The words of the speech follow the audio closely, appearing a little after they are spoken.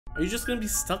Are you just gonna be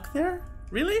stuck there?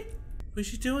 Really? What is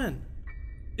she doing?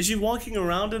 Is she walking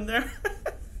around in there?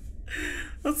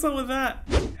 What's up with that?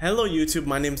 Hello YouTube,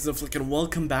 my name is Niflick and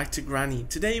welcome back to Granny.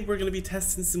 Today we're gonna be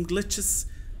testing some glitches.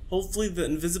 Hopefully the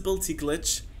invisibility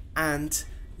glitch and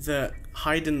the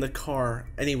hide in the car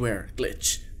anywhere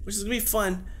glitch, which is gonna be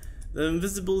fun. The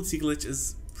invisibility glitch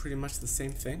is pretty much the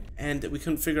same thing, and we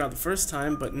couldn't figure out the first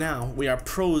time, but now we are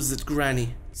pros at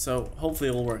Granny, so hopefully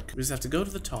it will work. We just have to go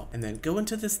to the top and then go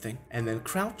into this thing and then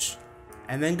crouch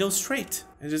and then go straight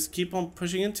and just keep on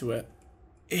pushing into it.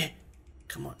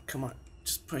 Come on,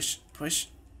 just push.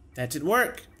 That didn't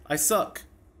work. I suck.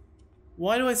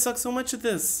 Why do I suck so much at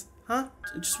this? Huh?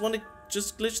 I just want to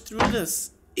glitch through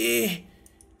this.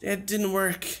 That didn't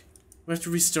work. We have to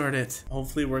restart it.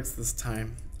 Hopefully it works this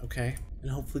time, okay? And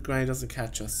hopefully Granny doesn't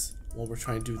catch us while we're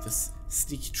trying to do this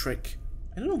sneaky trick.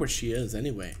 I don't know where she is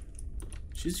anyway.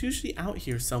 She's usually out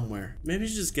here somewhere. Maybe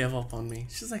she just gave up on me.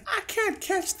 She's like, I can't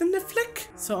catch the Niflick.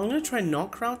 So I'm gonna try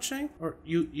not crouching. Or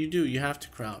you have to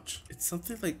crouch. It's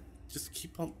something like, just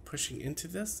keep on pushing into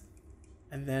this.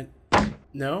 And then,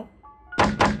 no?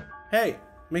 Hey,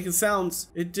 making sounds.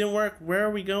 It didn't work. Where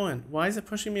are we going? Why is it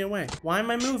pushing me away? Why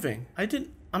am I moving?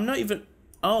 I'm not even,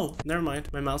 oh, never mind.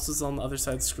 My mouse is on the other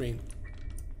side of the screen.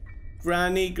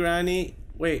 Granny,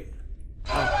 wait.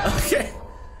 Oh, okay.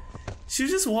 She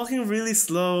was just walking really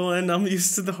slow and I'm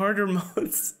used to the harder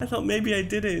modes. I thought maybe I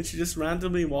did it and she just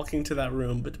randomly walking to that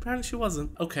room, but apparently she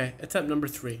wasn't. Okay, attempt number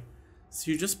 3. So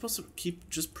you're just supposed to keep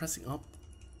just pressing up.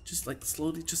 Just like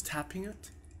slowly just tapping it.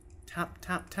 Tap.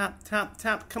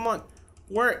 Come on.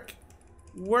 Work.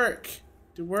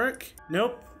 Did it work?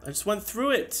 Nope. I just went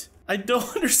through it. I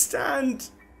don't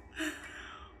understand.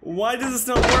 Why does this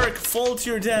not work? Fall to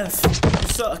your death. You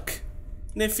suck.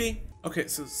 Niffy. Okay,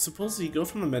 so supposedly you go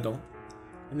from the middle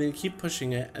and then you keep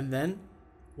pushing it, and then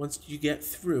once you get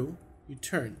through, you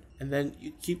turn. And then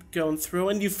you keep going through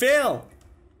and you fail!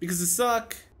 Because you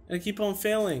suck. And I keep on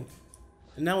failing.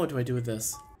 And now what do I do with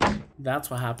this?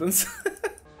 That's what happens.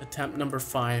 Attempt number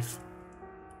 5.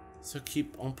 So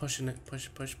keep on pushing it. Push.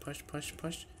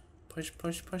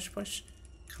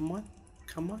 Come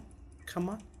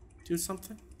on. Do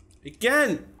something.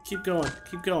 Again! Keep going.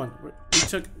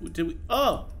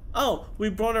 Oh, we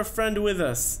brought our friend with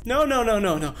us. No,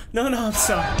 I'm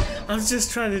sorry. I was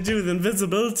just trying to do the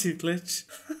invisibility glitch.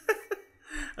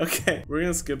 Okay, we're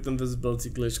gonna skip the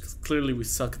invisibility glitch because clearly we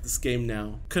suck at this game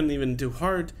now. Couldn't even do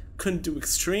hard, couldn't do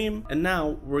extreme, and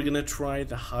now we're gonna try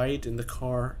the hide in the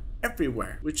car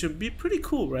everywhere, which would be pretty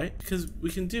cool, right? Because we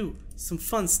can do some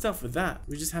fun stuff with that.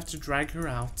 We just have to drag her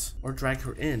out or drag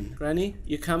her in. Granny,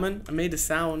 you coming? I made a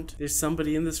sound. There's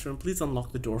somebody in this room. Please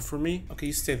unlock the door for me. Okay,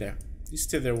 you stay there. You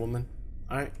stay there, woman.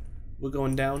 Alright, we're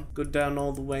going down. Go down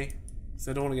all the way. Because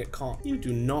I don't want to get caught. You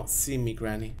do not see me,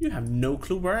 Granny. You have no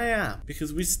clue where I am.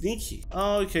 Because we're sneaky.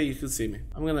 Oh, okay, you can see me.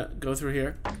 I'm gonna go through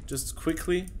here. Just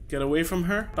quickly get away from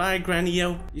her. Bye, Granny,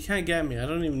 yo. You can't get me. I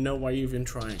don't even know why you're even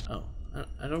trying. Oh.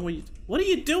 I don't know what are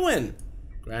you doing?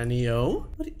 Granny-o?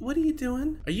 What are you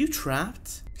doing? Are you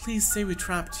trapped? Please say we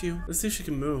trapped you. Let's see if she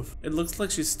can move. It looks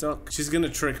like she's stuck. She's gonna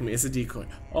trick me. It's a decoy.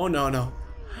 Oh, no.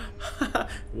 It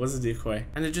was a decoy.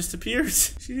 And it just appeared.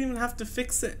 She didn't even have to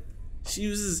fix it. She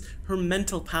uses her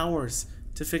mental powers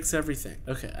to fix everything.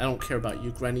 Okay, I don't care about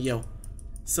you, Granny-o.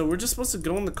 So we're just supposed to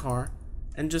go in the car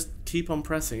and just keep on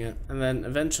pressing it. And then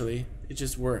eventually it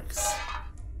just works.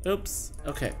 Oops.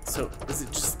 Okay, so is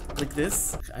it just like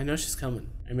this? I know she's coming.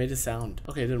 I made a sound.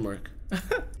 Okay, it didn't work.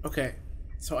 Okay,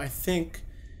 so I think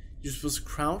you're supposed to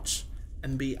crouch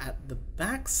and be at the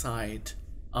back side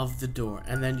of the door,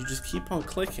 and then you just keep on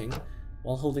clicking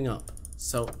while holding up.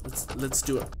 So let's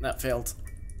do it. That failed.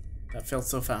 That failed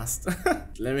so fast.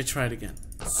 Let me try it again.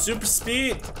 Super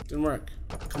speed. Didn't work.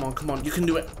 Come on. You can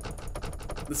do it.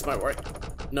 This might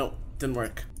work. No, didn't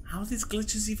work. How do these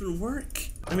glitches even work?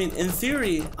 I mean, in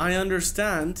theory, I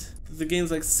understand that the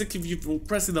game's like sick of you from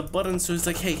pressing the button, so it's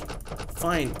like, hey,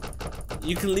 fine,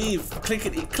 you can leave. Click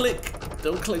it, click.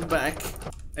 Don't click back.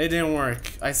 It didn't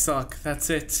work. I suck. That's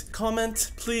it.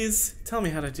 Comment, please. Tell me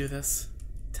how to do this.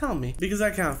 Tell me, because I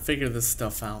can't figure this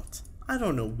stuff out. I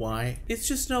don't know why. It's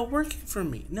just not working for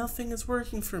me. Nothing is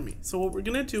working for me. So what we're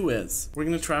gonna do is, we're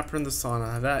gonna trap her in the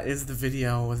sauna. That is the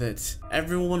video that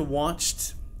everyone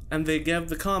watched. And they gave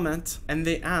the comment and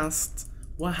they asked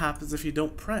what happens if you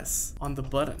don't press on the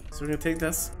button. So we're gonna take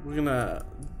this, we're gonna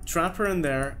trap her in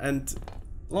there, and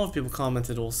a lot of people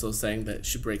commented also saying that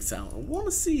she breaks out. I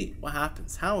wanna see what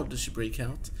happens. How does she break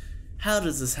out? How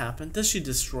does this happen? Does she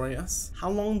destroy us? How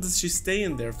long does she stay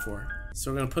in there for? So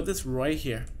we're gonna put this right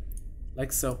here,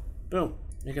 like so. Boom,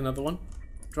 make another one.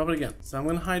 Drop it again. So I'm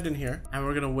gonna hide in here and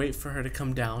we're gonna wait for her to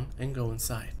come down and go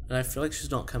inside. And I feel like she's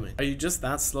not coming. Are you just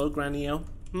that slow, Granny-o?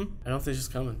 I don't think she's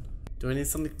coming. Do I need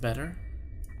something better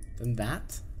than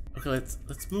that? Okay,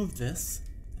 let's move this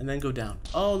and then go down.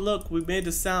 Oh, look, we made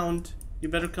a sound. You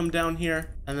better come down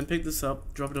here and then pick this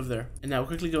up, drop it over there. And now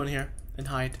quickly go in here and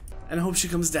hide. And I hope she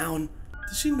comes down.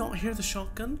 Does she not hear the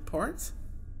shotgun part?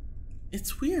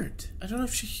 It's weird. I don't know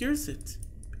if she hears it.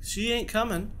 She ain't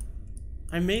coming.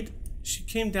 She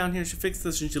came down here, she fixed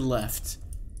this, and she left.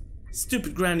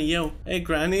 Stupid Granny-o. Hey,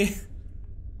 Granny.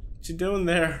 What you doing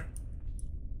there?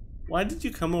 Why did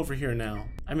you come over here now?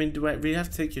 I mean, do I really have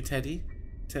to take your teddy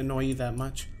to annoy you that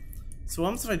much? So what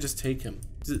happens if I just take him?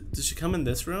 Does she come in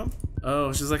this room?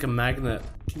 Oh, she's like a magnet.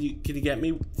 Can you get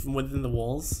me from within the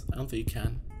walls? I don't think you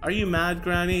can. Are you mad,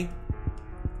 Granny?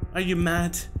 Are you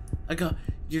mad? I got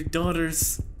your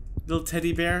daughter's little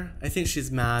teddy bear. I think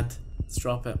she's mad. Let's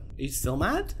drop it. Are you still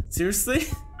mad? Seriously?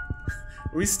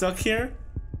 Are we stuck here?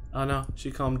 Oh no,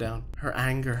 she calmed down. Her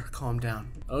anger calmed down.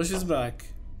 Oh, she's back.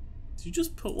 Did you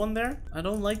just put one there? I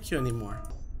don't like you anymore.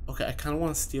 Okay, I kind of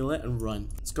want to steal it and run.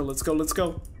 Let's go, let's go, let's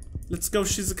go. Let's go,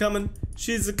 she's a-coming.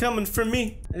 She's a-coming for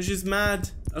me. And she's mad,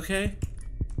 okay?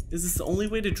 Is this the only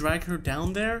way to drag her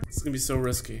down there? It's gonna be so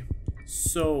risky.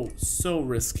 So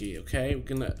risky, okay?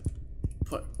 We're gonna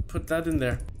put that in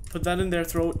there. Put that in there,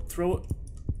 throw it.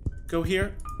 Go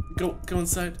here, go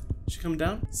inside. She come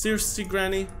down? Seriously,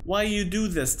 Granny? Why you do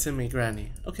this to me,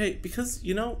 Granny? Okay, because,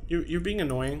 you know, you're being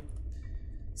annoying.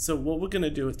 So what we're gonna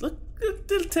do is, look,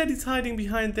 little Teddy's hiding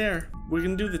behind there. We're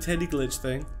gonna do the Teddy glitch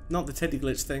thing. Not the Teddy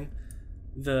glitch thing.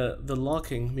 The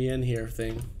locking me in here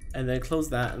thing. And then close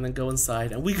that and then go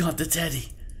inside. And we got the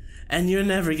Teddy. And you're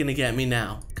never gonna get me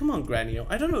now. Come on, Granny-o.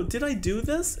 I don't know, did I do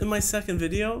this in my second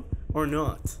video or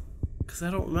not? Because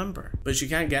I don't remember. But she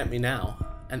can't get me now.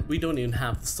 And we don't even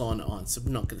have the sauna on, so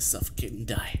we're not gonna suffocate and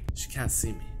die. She can't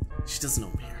see me. She doesn't know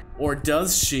I'm here. Or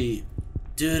does she?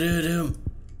 Doo-doo-doo.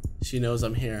 She knows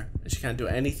I'm here, and she can't do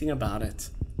anything about it.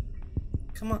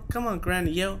 Come on,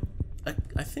 Granny-o.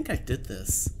 I think I did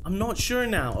this. I'm not sure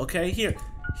now, okay? Here,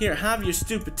 have your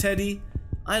stupid teddy.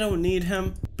 I don't need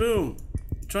him. Boom.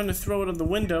 I'm trying to throw it on the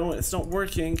window, and it's not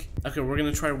working. Okay, we're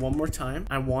gonna try one more time.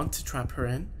 I want to trap her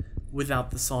in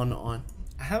without the sauna on.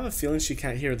 I have a feeling she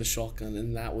can't hear the shotgun,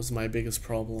 and that was my biggest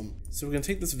problem. So we're gonna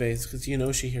take this vase, because you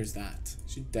know she hears that.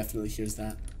 She definitely hears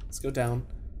that. Let's go down.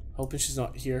 Hoping she's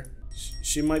not here.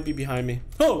 She might be behind me.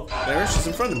 Oh, there, she's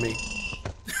in front of me.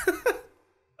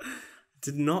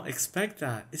 Did not expect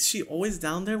that. Is she always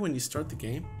down there when you start the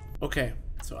game? Okay,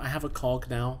 so I have a cog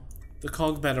now. The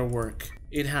cog better work.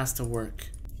 It has to work.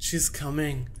 She's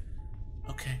coming.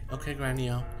 Okay,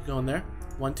 Granny-o. You go in there.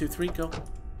 1, 2, 3, go.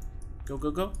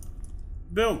 Go.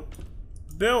 Boom.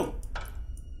 Boom.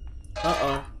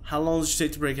 Uh-oh. How long does it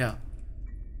take to break out?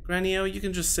 Granny-o, you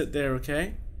can just sit there,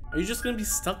 okay? Are you just gonna be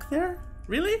stuck there?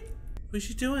 Really? What's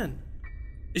she doing?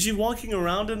 Is she walking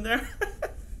around in there?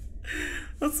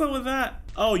 What's up with that?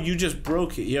 Oh, you just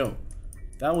broke it, yo.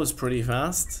 That was pretty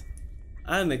fast.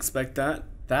 I didn't expect that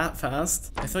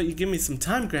fast. I thought you'd give me some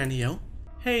time, Granny-o.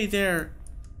 Hey there,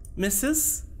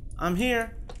 missus. I'm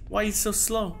here. Why are you so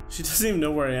slow? She doesn't even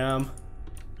know where I am.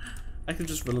 I can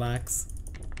just relax.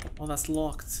 Oh, that's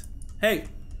locked. Hey,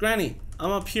 Granny,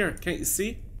 I'm up here. Can't you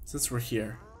see? Since we're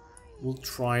here, we'll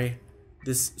try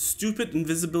this stupid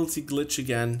invisibility glitch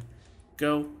again.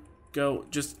 Go.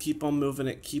 Just keep on moving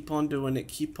it. Keep on doing it.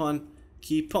 Keep on.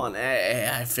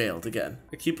 Hey, I failed again.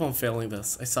 I keep on failing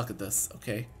this. I suck at this,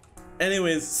 okay?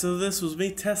 Anyways, so this was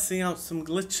me testing out some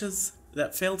glitches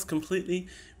that failed completely.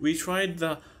 We tried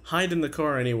the hide in the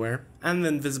car anywhere and the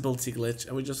invisibility glitch,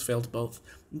 and we just failed both.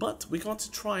 But we got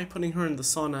to try putting her in the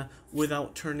sauna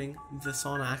without turning the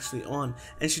sauna actually on,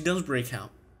 and she does break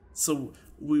out. So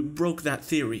we broke that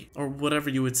theory, or whatever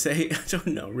you would say. I don't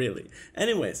know, really.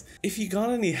 Anyways, if you got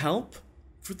any help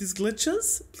for these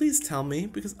glitches, please tell me,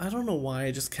 because I don't know why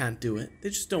I just can't do it. They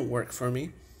just don't work for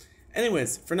me.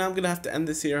 Anyways, for now I'm gonna have to end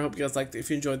this here. I hope you guys liked it. If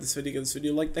you enjoyed this video, give this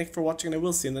video a like. Thanks for watching, and I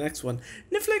will see you in the next one.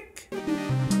 Niflick!